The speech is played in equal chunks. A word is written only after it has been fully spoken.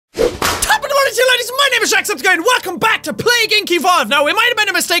ladies, my name is Jacksepticeye and welcome back to Plague Inc. Evolve. Now, it might have been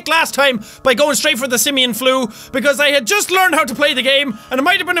a mistake last time by going straight for the simian flu because I had just learned how to play the game, and it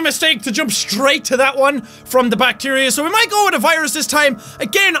might have been a mistake to jump straight to that one from the bacteria, so we might go with a virus this time.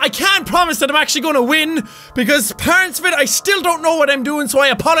 Again, I can't promise that I'm actually going to win because parts of it, I still don't know what I'm doing, so I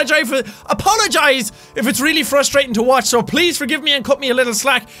apologize if it's really frustrating to watch, so please forgive me and cut me a little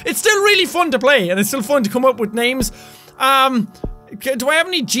slack. It's still really fun to play, and it's still fun to come up with names. Do I have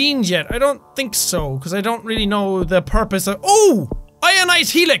any genes yet? I don't think so, because I don't really know the purpose of— oh!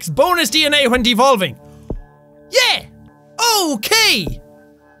 Ionized helix, bonus DNA when devolving. Yeah! Okay!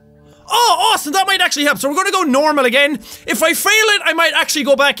 Oh, awesome, that might actually help. So we're gonna go normal again. If I fail it, I might actually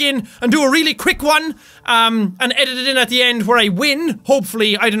go back in and do a really quick one, and edit it in at the end where I win.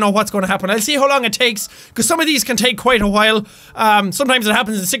 Hopefully, I don't know what's gonna happen. I'll see how long it takes, because some of these can take quite a while. Sometimes it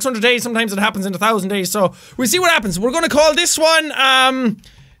happens in 600 days, sometimes it happens in 1,000 days, so we'll see what happens. We're gonna call this one,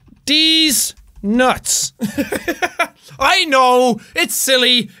 Deez nuts. I know, it's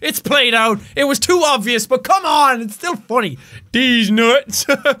silly, it's played out, it was too obvious, but come on, it's still funny. Deez nuts.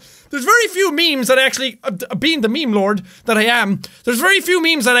 There's very few memes that I actually, being the meme lord that I am, there's very few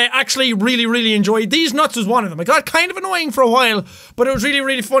memes that I actually really enjoyed. Deez nuts was one of them. It got kind of annoying for a while, but it was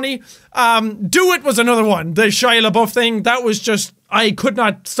really funny. Do It was another one. The Shia LaBeouf thing, that was just, I could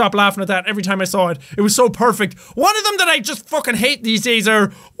not stop laughing at that every time I saw it. It was so perfect. One of them that I just fucking hate these days are,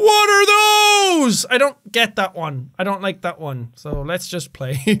 what are those? I don't get that one. I don't like that one. So let's just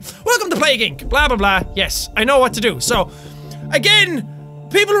play. Welcome to Plague Inc. Blah blah blah. Yes, I know what to do. So, again,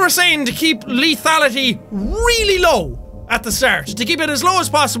 people were saying to keep lethality really low at the start. To keep it as low as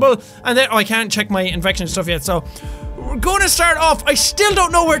possible, and then— oh, I can't check my infection stuff yet, so we're gonna start off— I still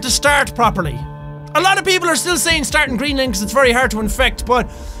don't know where to start properly. A lot of people are still saying start in Greenland because it's very hard to infect, but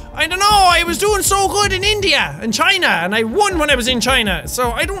I don't know, I was doing so good in India and China, and I won when I was in China,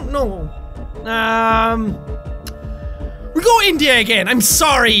 so I don't know. We'll go India again. I'm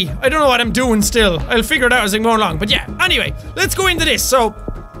sorry. I don't know what I'm doing still. I'll figure it out as I'm going along. But yeah, anyway, let's go into this. So,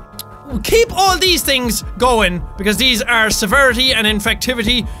 we'll keep all these things going because these are severity and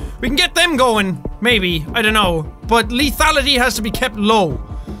infectivity. We can get them going, maybe. I don't know. But lethality has to be kept low.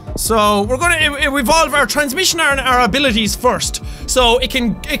 So, we're gonna evolve our transmission and our abilities first. So, it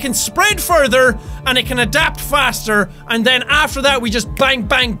can spread further and it can adapt faster, and then after that we just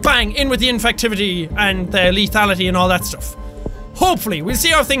bang in with the infectivity and the lethality and all that stuff. Hopefully, we'll see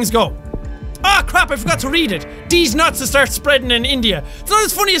how things go. Ah, crap, I forgot to read it. Deez nuts to start spreading in India. It's not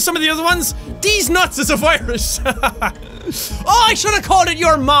as funny as some of the other ones. Deez nuts is a virus. Oh, I should have called it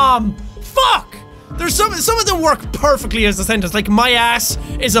your mom. Fuck! There's some of them work perfectly as a sentence, like my ass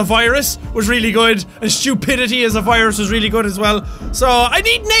is a virus was really good, and stupidity is a virus was really good as well. So I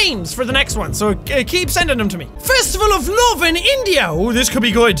need names for the next one, so keep sending them to me. Festival of Love in India. Oh, this could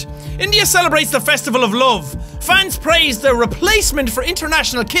be good. India celebrates the Festival of Love. Fans praise the replacement for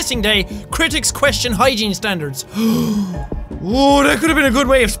International Kissing Day. Critics question hygiene standards. Oh, that could have been a good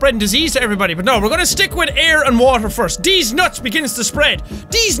way of spreading disease to everybody, but no, we're gonna stick with air and water first. Deez nuts begins to spread.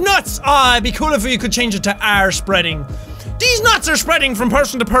 Deez nuts! Ah, it'd be cool if you could change it to R spreading. Deez nuts are spreading from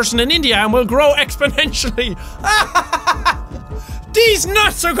person to person in India and will grow exponentially. These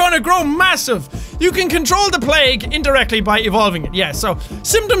nuts are gonna grow massive. You can control the plague indirectly by evolving it. Yeah, so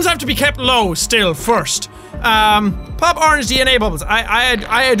symptoms have to be kept low still first. Pop orange DNA bubbles.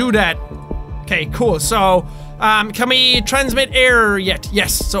 I do that. Okay, cool. So, can we transmit air yet?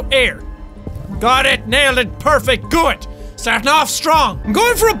 Yes, so air. Got it, nailed it, perfect, good. Starting off strong. I'm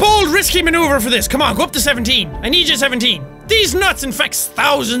going for a bold, risky maneuver for this. Come on, go up to 17. I need you 17. These nuts infects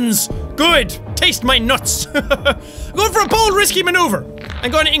thousands. Good. Taste my nuts. I'm going for a bold, risky maneuver. I'm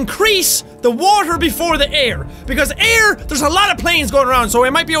going to increase the water before the air. Because air, there's a lot of planes going around, so I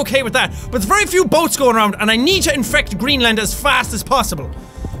might be okay with that. But there's very few boats going around, and I need to infect Greenland as fast as possible.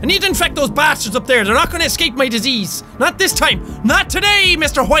 I need to infect those bastards up there. They're not going to escape my disease. Not this time. Not today,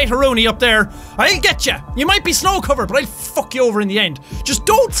 Mr. White Haroni up there. I'll get you. You might be snow covered, but I'll fuck you over in the end. Just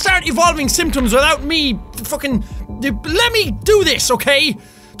don't start evolving symptoms without me fucking... Let me do this, okay?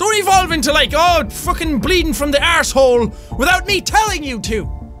 Don't evolve into like, oh, fucking bleeding from the arsehole without me telling you to.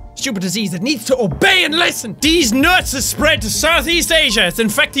 Stupid disease that needs to obey and listen. These nuts has spread to Southeast Asia. It's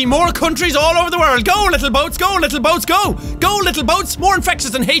infecting more countries all over the world. Go, little boats, go, little boats, go. Go, little boats, more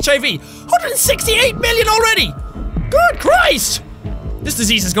infectious than HIV. 168 million already. Good Christ. This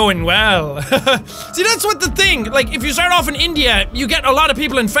disease is going well. See, that's what the thing, like, if you start off in India, you get a lot of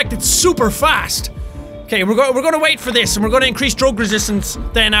people infected super fast. Okay, we're gonna wait for this, and we're gonna increase drug resistance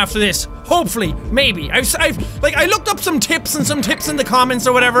then after this. Hopefully, maybe. I looked up some tips in the comments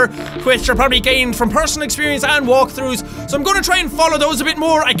or whatever, which are probably gained from personal experience and walkthroughs, so I'm gonna try and follow those a bit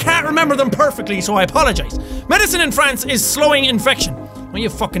more. I can't remember them perfectly, so I apologize. Medicine in France is slowing infection. No, you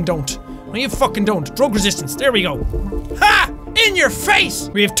fucking don't. No, you fucking don't. Drug resistance. There we go. Ha! In your face!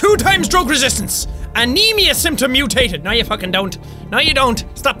 We have 2 times drug resistance. Anemia symptom mutated. No, you fucking don't. No, you don't.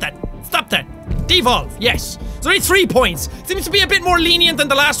 Stop that. Stop that. Devolve. Yes. It's only 3 points. Seems to be a bit more lenient than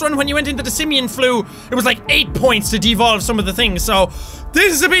the last one when you went into the simian flu. It was like 8 points to devolve some of the things. So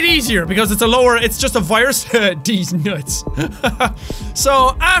this is a bit easier because it's just a virus. These nuts.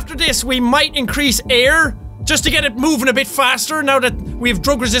 So after this, we might increase air just to get it moving a bit faster now that we have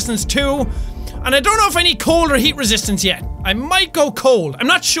drug resistance too. And I don't know if I need cold or heat resistance yet. I might go cold. I'm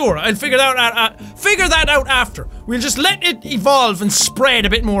not sure. I'll figure that out after. We'll just let it evolve and spread a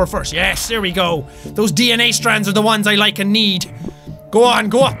bit more first. Yes, there we go. Those DNA strands are the ones I like and need. Go on,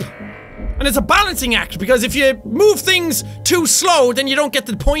 go up. And it's a balancing act, because if you move things too slow, then you don't get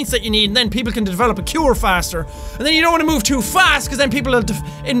the points that you need, and then people can develop a cure faster. And then you don't want to move too fast, because then people will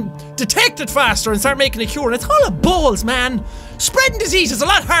detect it faster and start making a cure. And it's all a balls, man. Spreading disease is a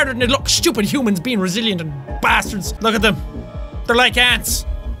lot harder than it looks. Stupid humans being resilient and bastards. Look at them. They're like ants,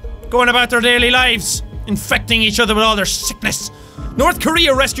 going about their daily lives, infecting each other with all their sickness. North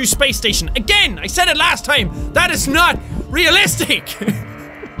Korea rescue space station. Again, I said it last time. That is not realistic.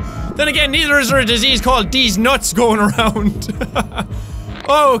 Then again, neither is there a disease called Deez nuts going around.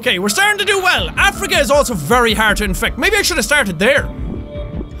 Okay, we're starting to do well. Africa is also very hard to infect. Maybe I should have started there.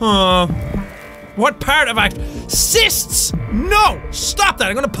 What part of cysts? No! Stop that!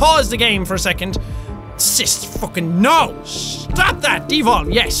 I'm gonna pause the game for a second. Cysts, fucking no! Stop that!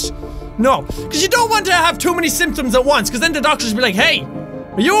 Devolve, yes. No. Because you don't want to have too many symptoms at once, because then the doctors will be like, hey,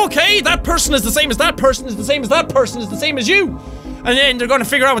 are you okay? That person is the same as that person, is the same as that person, is the same as you. And then they're gonna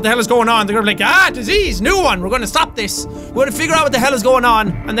figure out what the hell is going on. They're gonna be like, disease, new one, we're gonna stop this. We're gonna figure out what the hell is going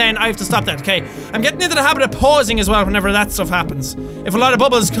on, and then I have to stop that, okay? I'm getting into the habit of pausing as well whenever that stuff happens. If a lot of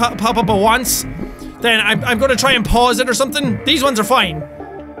bubbles pop up at once, then I'm gonna try and pause it or something. These ones are fine.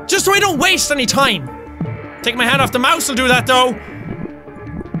 Just so I don't waste any time. Take my hand off the mouse, will do that though.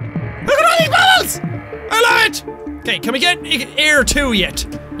 Look at all these bubbles! I love it! Okay, can we get air 2 yet?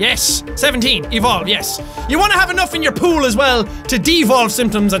 Yes. 17. Evolve, yes. You want to have enough in your pool as well to devolve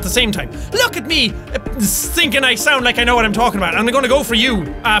symptoms at the same time. Look at me thinking I sound like I know what I'm talking about. I'm gonna go for you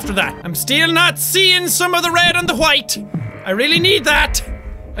after that. I'm still not seeing some of the red and the white. I really need that.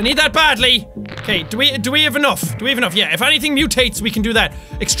 I need that badly. Okay, do we have enough? Do we have enough? Yeah, if anything mutates, we can do that.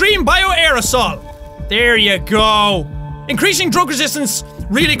 Extreme bioaerosol. There you go. Increasing drug resistance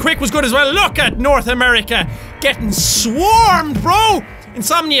really quick was good as well. Look at North America getting swarmed, bro.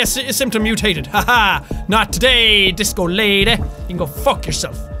 Insomnia symptom mutated. Haha. Not today, disco lady. You can go fuck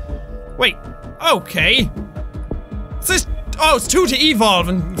yourself. Wait. Okay. It's 2 to evolve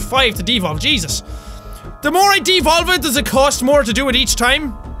and 5 to devolve. Jesus. The more I devolve it, does it cost more to do it each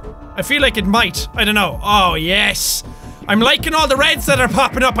time? I feel like it might. I don't know. Oh, yes. I'm liking all the reds that are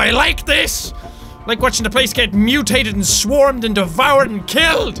popping up. I like this. Like watching the place get mutated and swarmed and devoured and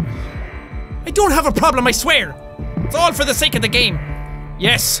killed. I don't have a problem, I swear. It's all for the sake of the game.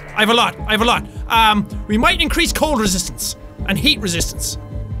 Yes, I have a lot. We might increase cold resistance and heat resistance.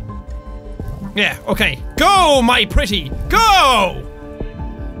 Yeah, okay. Go, my pretty. Go!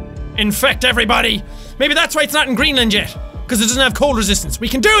 Infect everybody. Maybe that's why it's not in Greenland yet. Because it doesn't have cold resistance. We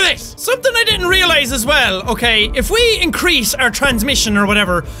can do this! Something I didn't realize as well, okay, if we increase our transmission or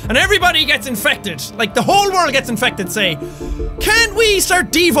whatever, and everybody gets infected, like the whole world gets infected, say, can't we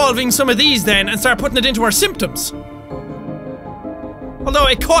start devolving some of these then and start putting it into our symptoms? Although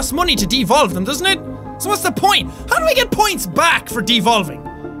it costs money to devolve them, doesn't it? So what's the point? How do I get points back for devolving?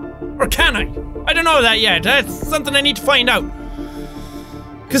 Or can I? I don't know that yet. That's something I need to find out.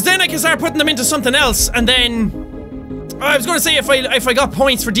 Because then I can start putting them into something else, and then I was going to say if I got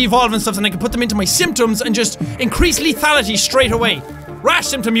points for devolve and stuff, then I could put them into my symptoms and just increase lethality straight away. Rash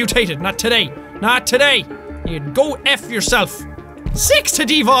symptom mutated. Not today. Not today. You'd go F yourself. 6 to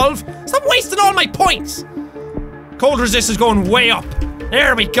devolve. Stop wasting all my points. Cold resist is going way up.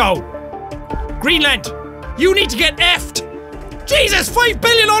 There we go. Greenland, you need to get F'd. Jesus, 5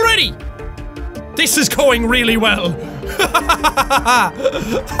 billion already. This is going really well.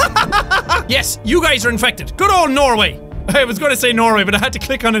 Yes, you guys are infected. Good old Norway. I was going to say Norway, but I had to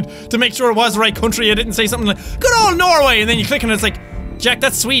click on it to make sure it was the right country. I didn't say something like, good old Norway, and then you click on it, it's like, Jack,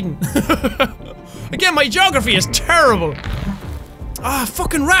 that's Sweden. Again, my geography is terrible.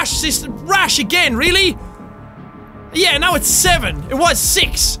 Fucking rash again, really? Yeah, now it's 7. It was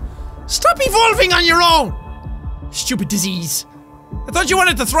 6. Stop evolving on your own! Stupid disease. I thought you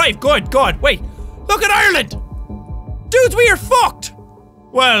wanted to thrive. Good, God. Wait. Look at Ireland! Dudes, we are fucked!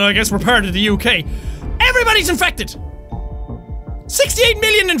 Well, I guess we're part of the UK. Everybody's infected! 68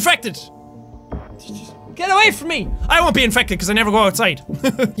 million infected! Get away from me! I won't be infected because I never go outside.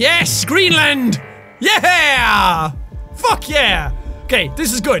 Yes! Greenland! Yeah! Fuck yeah! Okay,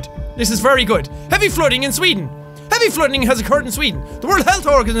 this is good. This is very good. Heavy flooding in Sweden. Heavy flooding has occurred in Sweden. The World Health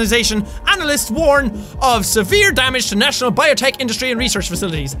Organization analysts warn of severe damage to national biotech industry and research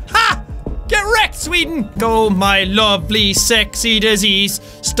facilities. Ha! Get wrecked, Sweden! Go, my lovely, sexy disease.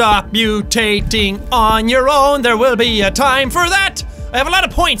 Stop mutating on your own. There will be a time for that. I have a lot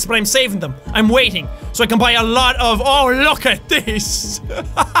of points, but I'm saving them. I'm waiting, so I can buy a lot of- oh, look at this!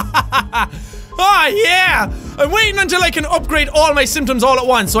 Oh, yeah! I'm waiting until I can upgrade all my symptoms all at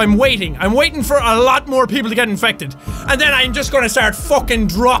once, so I'm waiting. I'm waiting for a lot more people to get infected. And then I'm just gonna start fucking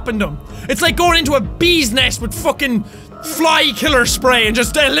dropping them. It's like going into a bee's nest with fucking fly killer spray and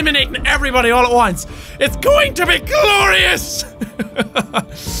just eliminating everybody all at once. It's going to be glorious!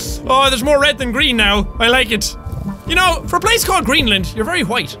 Oh, there's more red than green now. I like it. You know, for a place called Greenland, you're very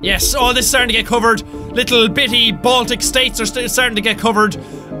white. Yes, all this is starting to get covered. Little bitty Baltic states are starting to get covered.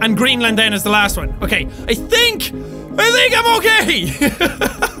 And Greenland then is the last one. Okay, I think I'm okay!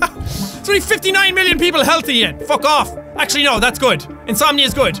 It's only 59 million people healthy yet. Fuck off. Actually, no, that's good. Insomnia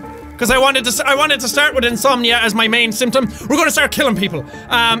is good. Because I wanted to start with insomnia as my main symptom. We're gonna start killing people.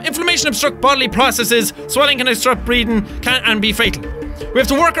 Inflammation obstructs bodily processes. Swelling can obstruct breathing and be fatal. We have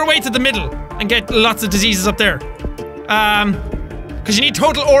to work our way to the middle and get lots of diseases up there. Because you need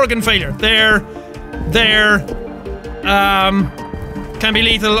total organ failure. There. Can be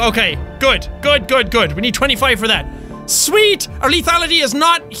lethal. Okay, good. We need 25 for that. Sweet! Our lethality is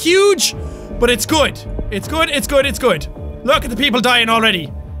not huge, but it's good. It's good. Look at the people dying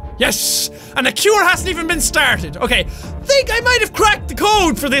already. Yes! And the cure hasn't even been started. Okay, think I might have cracked the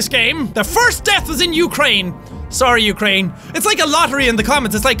code for this game. The first death was in Ukraine. Sorry, Ukraine. It's like a lottery in the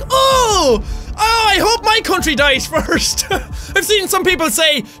comments. It's like, oh, I hope my country dies first. I've seen some people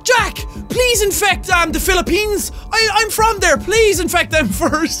say, Jack, please infect the Philippines. I'm from there. Please infect them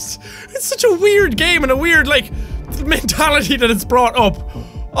first. It's such a weird game and a weird, like, mentality that it's brought up.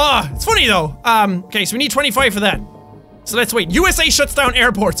 It's funny though. Okay, so we need 25 for that. So let's wait. USA shuts down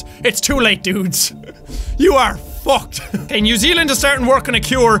airports. It's too late, dudes. You are fucked. Okay, New Zealand is starting work on a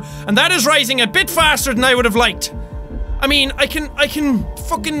cure, and that is rising a bit faster than I would have liked. I mean, I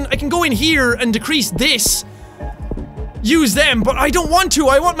can go in here and decrease this. Use them, but I don't want to.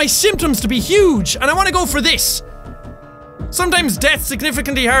 I want my symptoms to be huge, and I want to go for this. Sometimes death's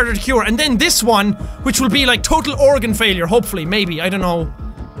significantly harder to cure, and then this one, which will be like total organ failure, hopefully, maybe, I don't know.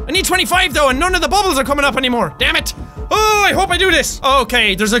 I need 25 though, and none of the bubbles are coming up anymore. Damn it. Oh, I hope I do this.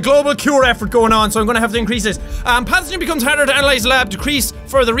 Okay, there's a global cure effort going on, so I'm gonna have to increase this. Pathogen becomes harder to analyze lab, decrease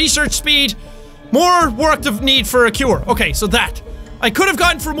further research speed. More work to need for a cure. Okay, so that. I could have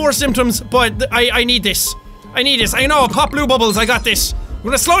gotten for more symptoms, but I need this. I need this. I know, pop blue bubbles, I got this. I'm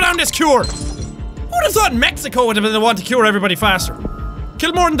gonna slow down this cure. Who would have thought Mexico would have been the one to cure everybody faster?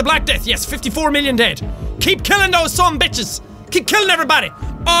 Kill more than the Black Death, yes, 54 million dead. Keep killing those son bitches. Keep killing everybody.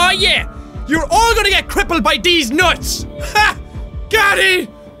 Oh yeah, you're all gonna get crippled by these nuts. Ha! Got it!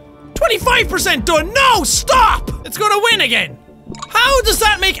 25% done. No, stop! It's gonna win again. How does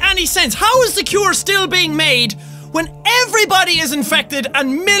that make any sense? How is the cure still being made when everybody is infected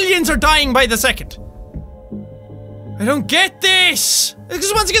and millions are dying by the second? I don't get this.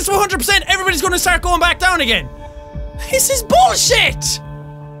 Because once it gets to 100%, everybody's gonna start going back down again. This is bullshit!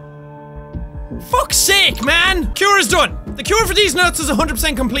 Fuck's sake, man! Cure is done. The cure for these nuts is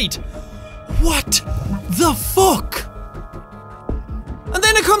 100% complete. What the fuck? And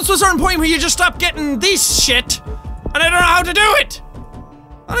then it comes to a certain point where you just stop getting this shit, and I don't know how to do it.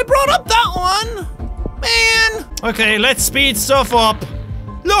 And I brought up that one. Man. Okay, let's speed stuff up.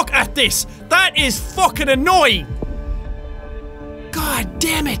 Look at this. That is fucking annoying. God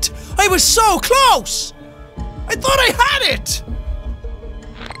damn it. I was so close. I thought I had it.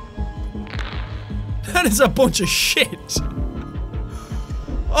 That is a bunch of shit.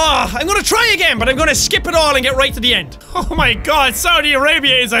 Oh, I'm gonna try again, but I'm gonna skip it all and get right to the end. Oh my god, Saudi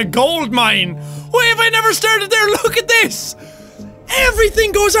Arabia is a gold mine. Why have I never started there? Look at this.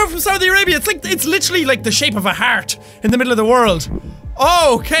 Everything goes out from Saudi Arabia. It's literally like the shape of a heart in the middle of the world.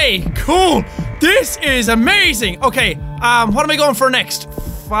 Okay, cool. This is amazing. Okay, what am I going for next?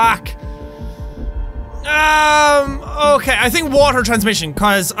 Fuck. Okay, I think water transmission,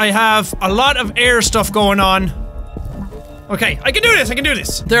 because I have a lot of air stuff going on. Okay, I can do this, I can do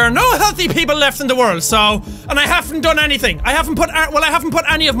this. There are no healthy people left in the world, so... And I haven't done anything. I haven't put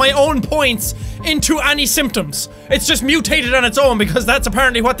any of my own points into any symptoms. It's just mutated on its own because that's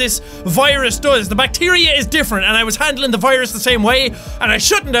apparently what this virus does. The bacteria is different and I was handling the virus the same way and I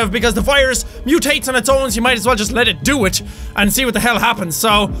shouldn't have because the virus mutates on its own, so you might as well just let it do it and see what the hell happens.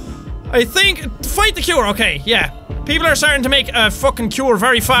 So, I think... Fight the cure, okay, yeah. People are starting to make a fucking cure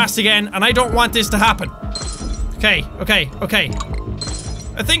very fast again and I don't want this to happen. Okay.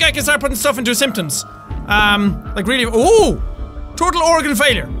 I think I can start putting stuff into symptoms. Like really- ooh! Total organ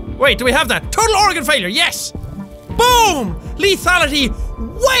failure. Wait, do we have that? Total organ failure, yes! Boom! Lethality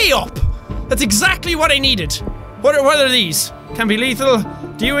way up! That's exactly what I needed. What are these? Can be lethal.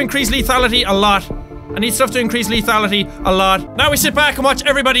 Do you increase lethality? A lot. I need stuff to increase lethality a lot. Now we sit back and watch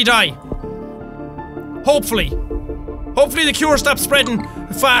everybody die. Hopefully. Hopefully the cure stops spreading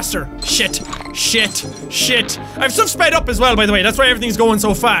faster. Shit. I have stuff sped up as well, by the way. That's why everything's going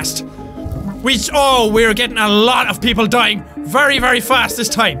so fast. We're getting a lot of people dying very, very fast this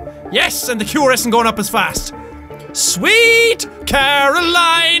time. Yes, and the cure isn't going up as fast. Sweet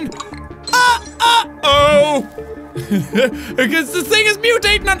Caroline! Uh-oh! Because the thing is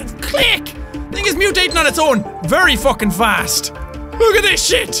mutating on- Click! The thing is mutating on its own very fucking fast. Look at this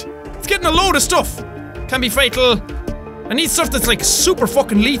shit! It's getting a load of stuff. Can be fatal. I need stuff that's like super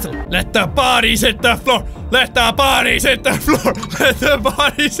fucking lethal. Let the bodies hit the floor. Let the bodies hit the floor. Let the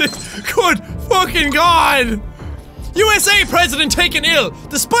bodies hit. Good fucking God. USA president taken ill.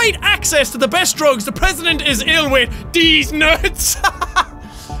 Despite access to the best drugs, the president is ill with these nuts.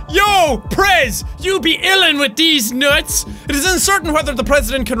 Yo, Prez, you be illin' with these nuts. It is uncertain whether the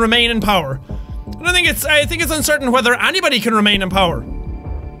president can remain in power. I think it's uncertain whether anybody can remain in power.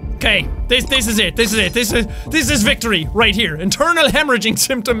 Okay, this is it. This is victory right here. Internal hemorrhaging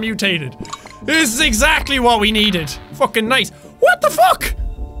symptom mutated. This is exactly what we needed. Fucking nice. What the fuck?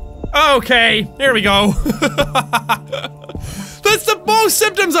 Okay, here we go. That's the most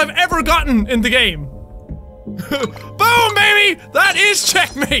symptoms I've ever gotten in the game. Boom, baby! That is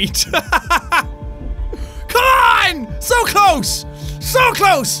checkmate. Come on! So close! So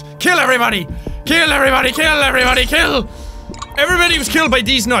close! Kill everybody! Kill everybody! Kill everybody! Kill! Everybody was killed by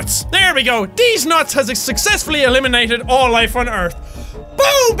these nuts. There we go. These nuts has successfully eliminated all life on Earth.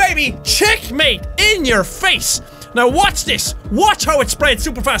 Boom, baby! Checkmate in your face. Now watch this. Watch how it spreads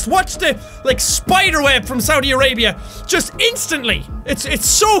super fast. Watch the, like, spider web from Saudi Arabia. Just instantly. It's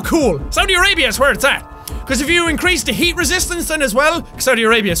so cool. Saudi Arabia is where it's at. Because if you increase the heat resistance then as well, Saudi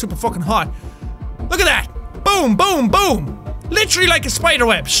Arabia is super fucking hot. Look at that. Boom, boom, boom. Literally like a spider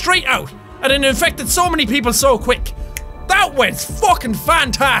web. Straight out. And it infected so many people so quick. That went fucking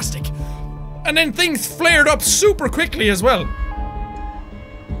fantastic. And then things flared up super quickly as well.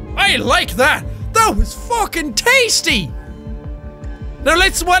 I like that. That was fucking tasty. Now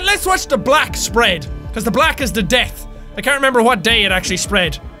let's watch the black spread. Because the black is the death. I can't remember what day it actually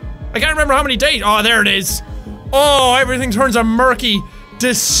spread. I can't remember how many days. Oh, there it is. Oh, everything turns a murky,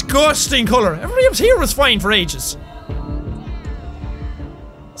 disgusting color. Everybody up here was fine for ages.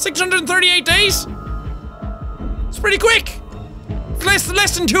 638 days? It's pretty quick. It's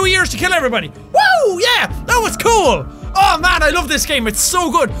less than 2 years to kill everybody. Woo! Yeah! That was cool! Oh man, I love this game. It's so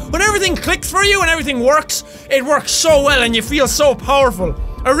good. When everything clicks for you and everything works, it works so well and you feel so powerful.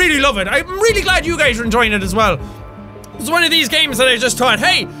 I really love it. I'm really glad you guys are enjoying it as well. It's one of these games that I just thought,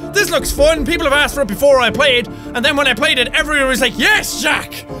 hey, this looks fun. People have asked for it before I played, and then when I played it, everyone was like, yes,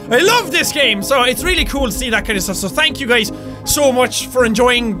 Jack! I love this game! So it's really cool to see that kind of stuff. So thank you guys so much for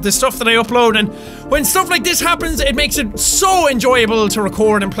enjoying the stuff that I upload, and when stuff like this happens, it makes it so enjoyable to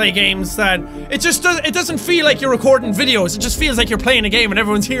record and play games that it doesn't feel like you're recording videos. It just feels like you're playing a game and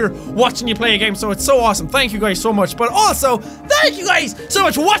everyone's here watching you play a game. So it's so awesome. Thank you guys so much. But also, thank you guys so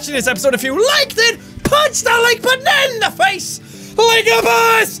much for watching this episode. If you liked it, punch that like button in the face like a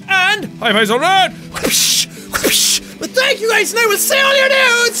boss, and high fives all around. But thank you guys, and I will see all your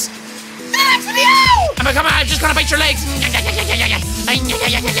dudes in the next video. I'm just gonna bite your legs.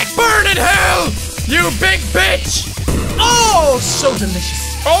 Burn in hell, you big bitch. Oh, so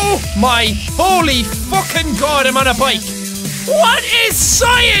delicious. Oh my holy fucking god, I'm on a bike. What is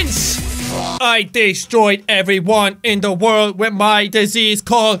science? I destroyed everyone in the world with my disease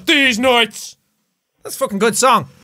called these nuts. That's a fucking good song.